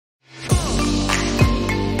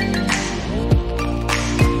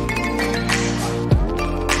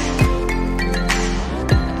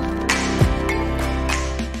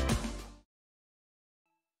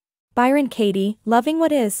Byron Katie, Loving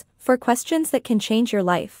What Is, for questions that can change your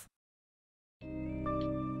life.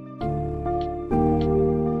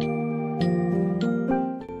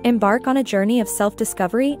 Embark on a journey of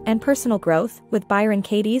self-discovery and personal growth with Byron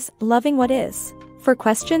Katie's Loving What Is, for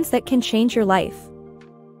questions that can change your life.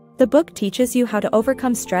 The book teaches you how to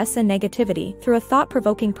overcome stress and negativity through a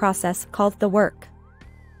thought-provoking process called the work.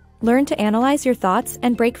 Learn to analyze your thoughts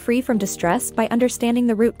and break free from distress by understanding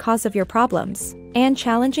the root cause of your problems and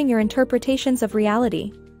challenging your interpretations of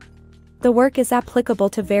reality. The work is applicable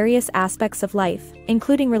to various aspects of life,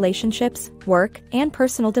 including relationships, work, and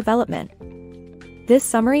personal development. This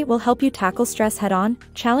summary will help you tackle stress head-on,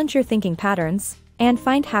 challenge your thinking patterns, and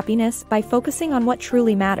find happiness by focusing on what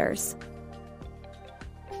truly matters.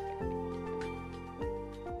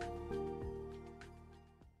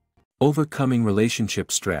 Overcoming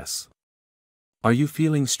relationship stress. Are you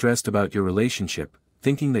feeling stressed about your relationship,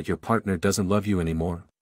 thinking that your partner doesn't love you anymore?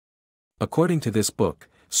 According to this book,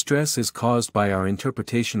 stress is caused by our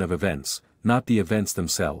interpretation of events, not the events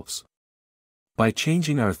themselves. By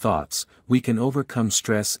changing our thoughts, we can overcome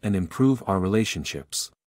stress and improve our relationships.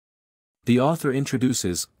 The author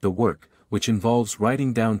introduces the work, which involves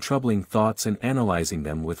writing down troubling thoughts and analyzing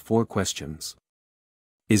them with 4 questions.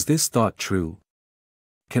 Is this thought true?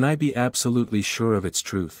 Can I be absolutely sure of its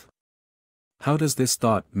truth? How does this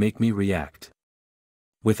thought make me react?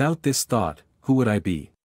 Without this thought, who would I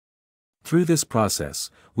be? Through this process,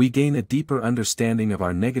 we gain a deeper understanding of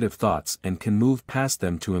our negative thoughts and can move past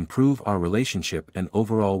them to improve our relationship and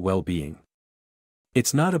overall well-being.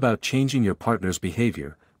 It's not about changing your partner's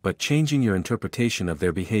behavior, but changing your interpretation of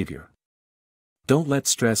their behavior. Don't let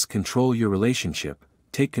stress control your relationship,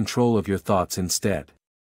 take control of your thoughts instead.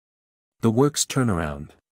 The work's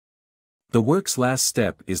turnaround. The work's last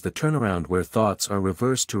step is the turnaround, where thoughts are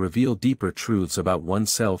reversed to reveal deeper truths about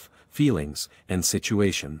oneself, feelings, and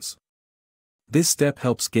situations. This step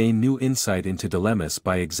helps gain new insight into dilemmas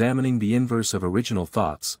by examining the inverse of original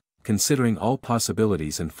thoughts, considering all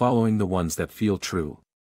possibilities and following the ones that feel true.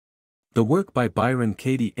 The work by Byron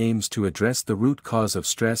Katie aims to address the root cause of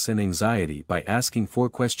stress and anxiety by asking 4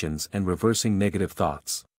 questions and reversing negative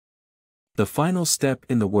thoughts. The final step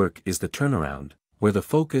in the work is the turnaround, where the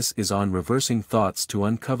focus is on reversing thoughts to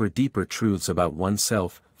uncover deeper truths about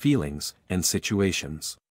oneself, feelings, and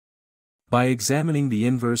situations. By examining the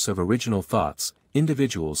inverse of original thoughts,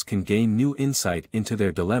 individuals can gain new insight into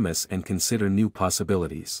their dilemmas and consider new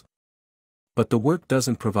possibilities. But the work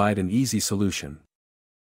doesn't provide an easy solution.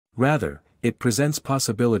 Rather, it presents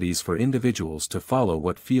possibilities for individuals to follow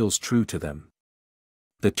what feels true to them.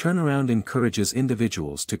 The turnaround encourages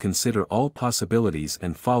individuals to consider all possibilities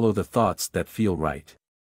and follow the thoughts that feel right.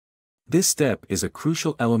 This step is a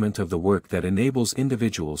crucial element of the work that enables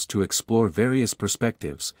individuals to explore various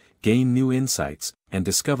perspectives, gain new insights, and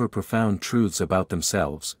discover profound truths about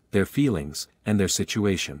themselves, their feelings, and their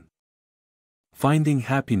situation. Finding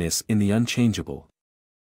happiness in the unchangeable.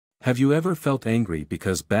 Have you ever felt angry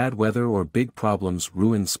because bad weather or big problems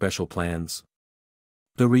ruined special plans?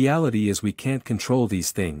 The reality is we can't control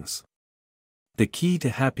these things. The key to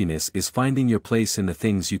happiness is finding your place in the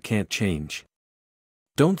things you can't change.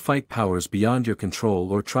 Don't fight powers beyond your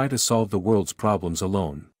control or try to solve the world's problems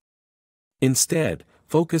alone. Instead,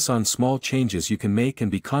 focus on small changes you can make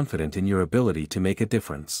and be confident in your ability to make a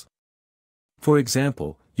difference. For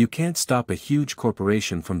example, you can't stop a huge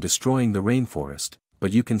corporation from destroying the rainforest,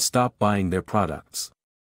 but you can stop buying their products.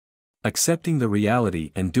 Accepting the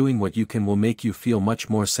reality and doing what you can will make you feel much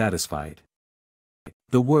more satisfied.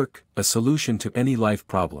 The work, a solution to any life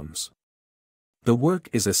problems. The work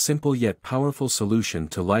is a simple yet powerful solution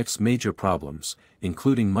to life's major problems,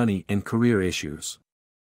 including money and career issues.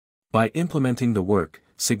 By implementing the work,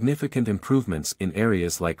 significant improvements in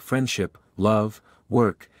areas like friendship, love,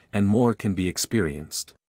 work, and more can be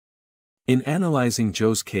experienced. In analyzing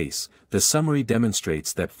Joe's case, the summary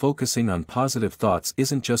demonstrates that focusing on positive thoughts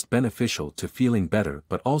isn't just beneficial to feeling better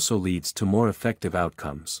but also leads to more effective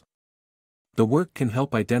outcomes. The work can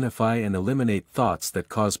help identify and eliminate thoughts that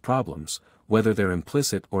cause problems, whether they're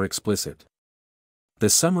implicit or explicit. The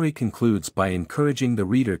summary concludes by encouraging the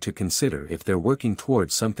reader to consider if they're working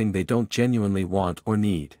towards something they don't genuinely want or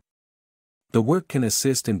need. The work can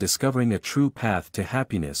assist in discovering a true path to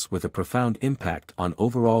happiness with a profound impact on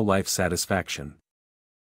overall life satisfaction.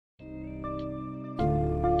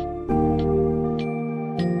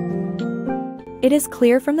 It is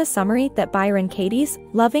clear from the summary that Byron Katie's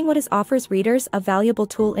Loving What Is offers readers a valuable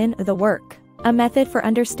tool in the work, a method for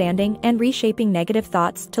understanding and reshaping negative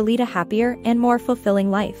thoughts to lead a happier and more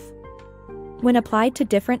fulfilling life. When applied to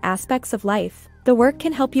different aspects of life, The work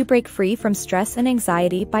can help you break free from stress and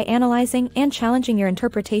anxiety by analyzing and challenging your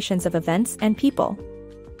interpretations of events and people.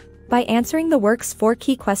 By answering the work's 4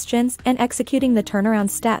 key questions and executing the turnaround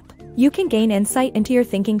step, you can gain insight into your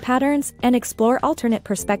thinking patterns and explore alternate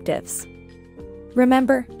perspectives.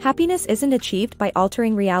 Remember, happiness isn't achieved by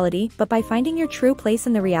altering reality but by finding your true place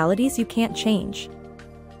in the realities you can't change.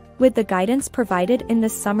 With the guidance provided in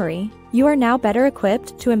this summary, you are now better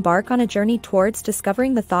equipped to embark on a journey towards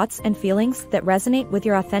discovering the thoughts and feelings that resonate with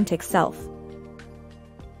your authentic self.